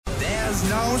There's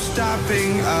no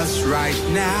stopping us right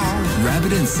now.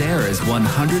 Rabbit and Sarah's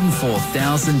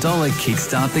 $104,000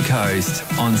 Kickstart the Coast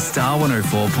on Star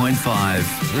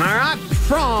 104.5. All right,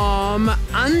 from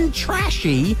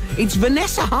Untrashy, it's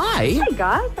Vanessa. Hi. Hey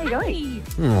guys, how you going?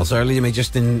 Oh, so let me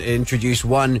just introduce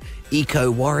one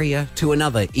eco-warrior to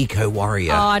another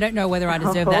eco-warrior. Oh, I don't know whether I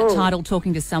deserve that title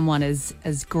talking to someone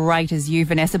as great as you,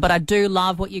 Vanessa, but I do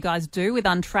love what you guys do with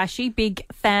Untrashy. Big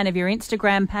fan of your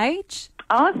Instagram page.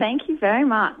 Oh, thank you very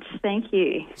much. Thank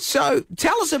you. So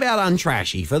tell us about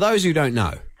Untrashy, for those who don't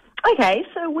know. Okay,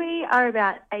 so we are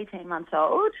about 18 months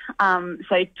old.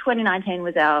 So 2019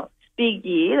 was our big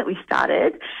year that we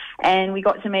started, and we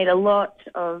got to meet a lot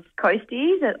of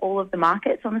coasties at all of the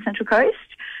markets on the Central Coast.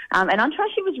 And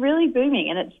Untrashy was really booming,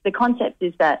 and the concept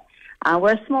is that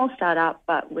we're a small startup,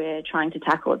 but we're trying to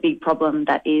tackle a big problem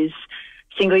that is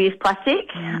single-use plastic,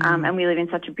 and we live in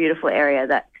such a beautiful area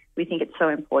that we think it's so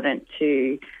important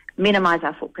to minimise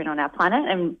our footprint on our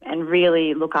planet and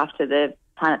really look after the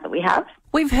planet that we have.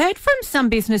 We've heard from some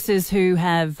businesses who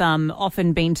have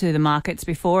often been to the markets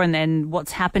before and then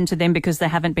what's happened to them because they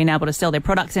haven't been able to sell their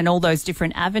products in all those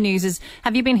different avenues.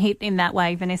 Have you been hit in that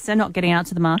way, Vanessa, not getting out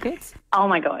to the markets? Oh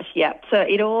my gosh, yeah. So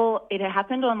it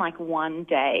happened on like one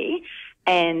day,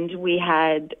 and we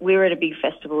were at a big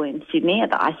festival in Sydney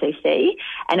at the ICC,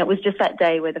 and it was just that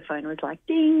day where the phone was like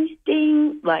ding,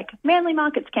 ding, like Manly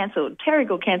Market's cancelled,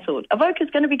 Terrigal cancelled, Avoca's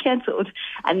going to be cancelled.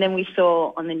 And then we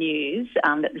saw on the news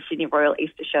that the Sydney Royal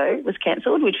Easter Show was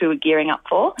cancelled, which we were gearing up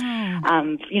for,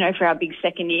 for our big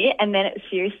second year. And then it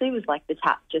seriously was like the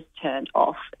tap just turned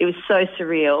off. It was so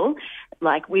surreal.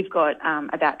 Like, we've got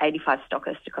about 85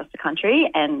 stockists across the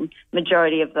country, and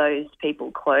majority of those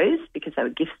people closed because they were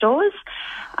gift stores.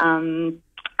 And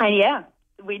yeah,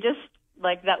 we just,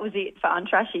 like, that was it for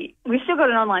Untrashy. We've still got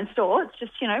an online store. It's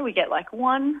just, we get like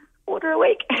one order a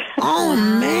week. Oh,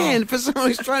 man, for someone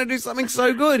who's trying to do something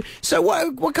so good. So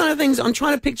what kind of things, I'm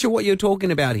trying to picture what you're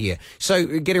talking about here. So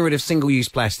getting rid of single-use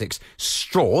plastics,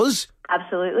 straws.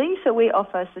 Absolutely. So we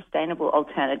offer sustainable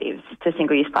alternatives to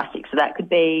single-use plastic. So that could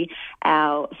be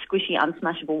our squishy,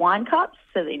 unsmashable wine cups,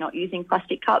 so that you're not using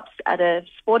plastic cups at a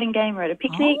sporting game or at a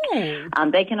picnic.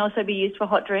 Oh. They can also be used for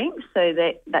hot drinks. So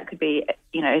that could be,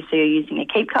 so you're using a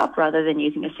keep cup rather than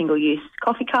using a single-use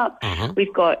coffee cup. Uh-huh.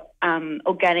 We've got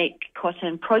organic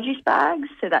cotton produce bags.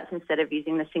 So that's instead of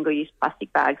using the single-use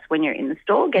plastic bags when you're in the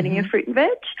store getting your fruit and veg.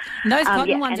 And those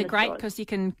cotton ones are great because you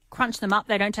can crunch them up.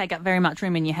 They don't take up very much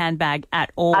room in your handbag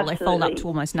at all. Absolutely. They fold up to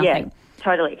almost nothing. Yeah,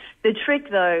 totally. The trick,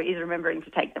 though, is remembering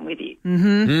to take them with you.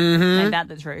 Ain't that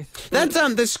the truth? That's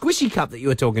the squishy cup that you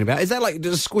were talking about. Is that like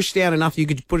just squished down enough you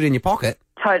could put it in your pocket?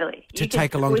 Totally. To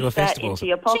take along to a festival. Into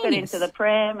your pocket, Genius. into the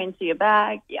pram, into your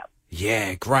bag. Yep.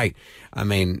 Yeah, great. I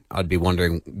mean, I'd be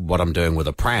wondering what I'm doing with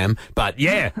a pram, but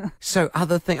yeah. So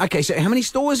other thing. Okay, so how many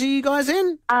stores are you guys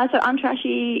in? So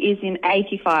Untrashy is in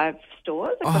 85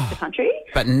 stores across the country.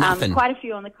 But nothing. Quite a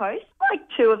few on the coast. Like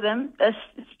 2 of them are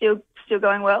still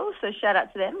going well, so shout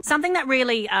out to them. Something that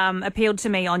really appealed to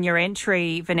me on your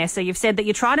entry, Vanessa, you've said that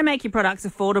you try to make your products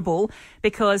affordable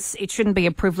because it shouldn't be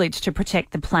a privilege to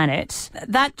protect the planet.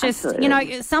 That just,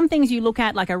 Absolutely. Some things you look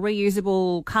at, like a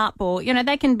reusable cup or,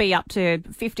 they can be up to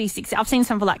 $50, $60. I've seen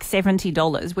some for like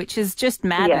 $70, which is just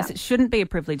madness. Yeah. It shouldn't be a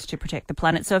privilege to protect the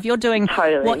planet. So if you're doing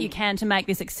what you can to make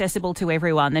this accessible to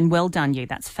everyone, then well done you.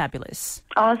 That's fabulous.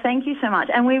 Oh, thank you so much.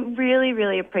 And we really,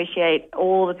 really appreciate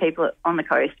all the people on the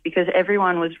coast because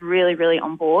everyone was really, really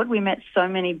on board. We met so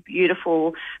many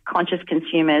beautiful, conscious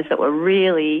consumers that were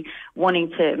really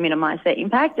wanting to minimise their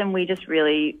impact, and we just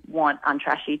really want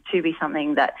Untrashy to be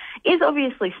something that is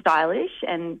obviously stylish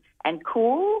and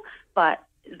cool, but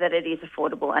that it is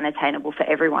affordable and attainable for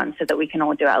everyone so that we can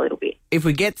all do our little bit. If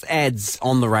we get ads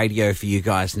on the radio for you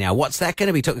guys now, what's that going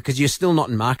to be? Because you're still not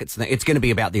in markets. It's going to be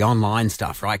about the online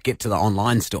stuff, right? Get to the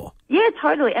online store. Yeah,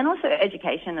 totally. And also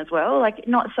education as well. Like,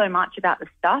 not so much about the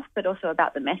stuff, but also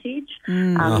about the message,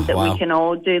 we can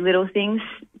all do little things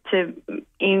to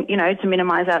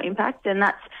minimise our impact. And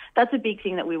that's a big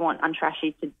thing that we want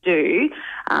Untrashy to do.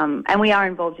 And we are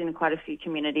involved in quite a few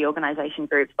community organisation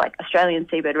groups like Australian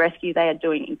Seabird Rescue. They are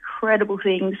doing incredible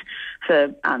things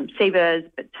for seabirds,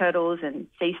 but turtles and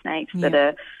sea snakes that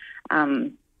are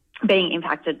being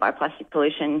impacted by plastic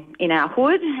pollution in our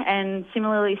hood. And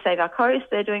similarly, Save Our Coast,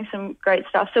 they're doing some great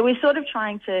stuff. So we're sort of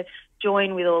trying to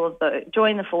join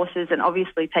the forces and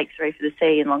obviously take 3 for the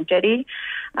sea and longevity.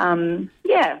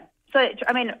 So,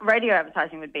 I mean, radio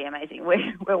advertising would be amazing.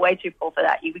 We're way too poor for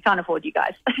that. We can't afford you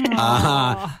guys.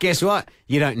 Guess what?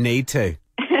 You don't need to.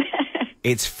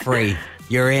 It's free.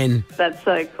 You're in. That's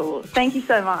so cool. Thank you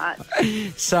so much.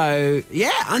 So,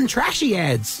 yeah, Untrashy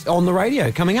ads on the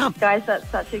radio coming up. Guys, that's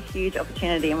such a huge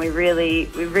opportunity and we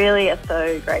really are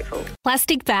so grateful.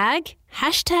 Plastic bag,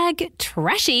 hashtag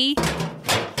trashy.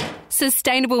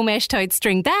 Sustainable mesh tote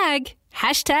string bag,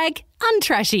 hashtag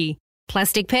untrashy.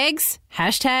 Plastic pegs,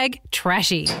 hashtag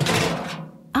trashy.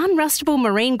 Unrustable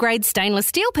marine grade stainless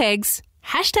steel pegs,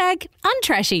 hashtag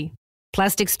untrashy.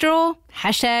 Plastic straw,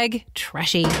 hashtag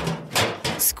trashy.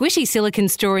 Squishy silicone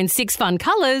straw in 6 fun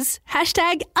colours,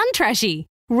 hashtag untrashy.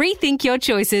 Rethink your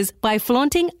choices by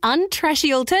flaunting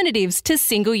untrashy alternatives to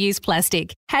single-use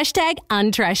plastic. Hashtag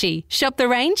untrashy. Shop the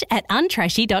range at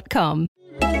untrashy.com.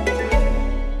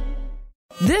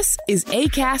 This is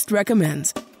Acast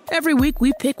Recommends. Every week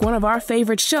we pick one of our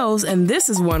favorite shows, and this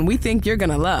is one we think you're going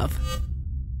to love.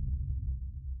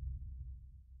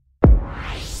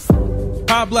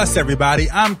 God bless everybody.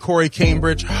 I'm Corey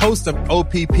Cambridge, host of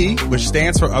OPP, which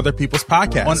stands for Other People's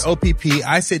Podcasts. On OPP,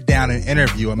 I sit down and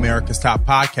interview America's top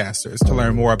podcasters to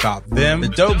learn more about them, the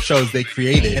dope shows they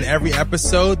created. In every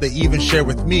episode, they even share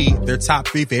with me their top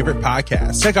 3 favorite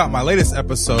podcasts. Check out my latest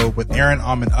episode with Aaron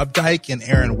Almond Updike and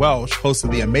Aaron Welsh, host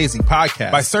of the Amazing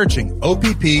Podcast, by searching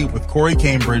OPP with Corey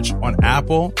Cambridge on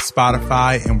Apple,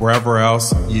 Spotify, and wherever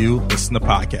else you listen to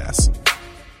podcasts.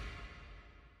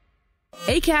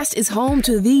 Acast is home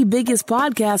to the biggest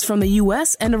podcasts from the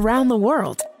U.S. and around the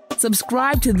world.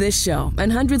 Subscribe to this show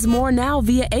and hundreds more now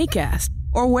via Acast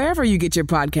or wherever you get your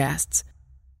podcasts.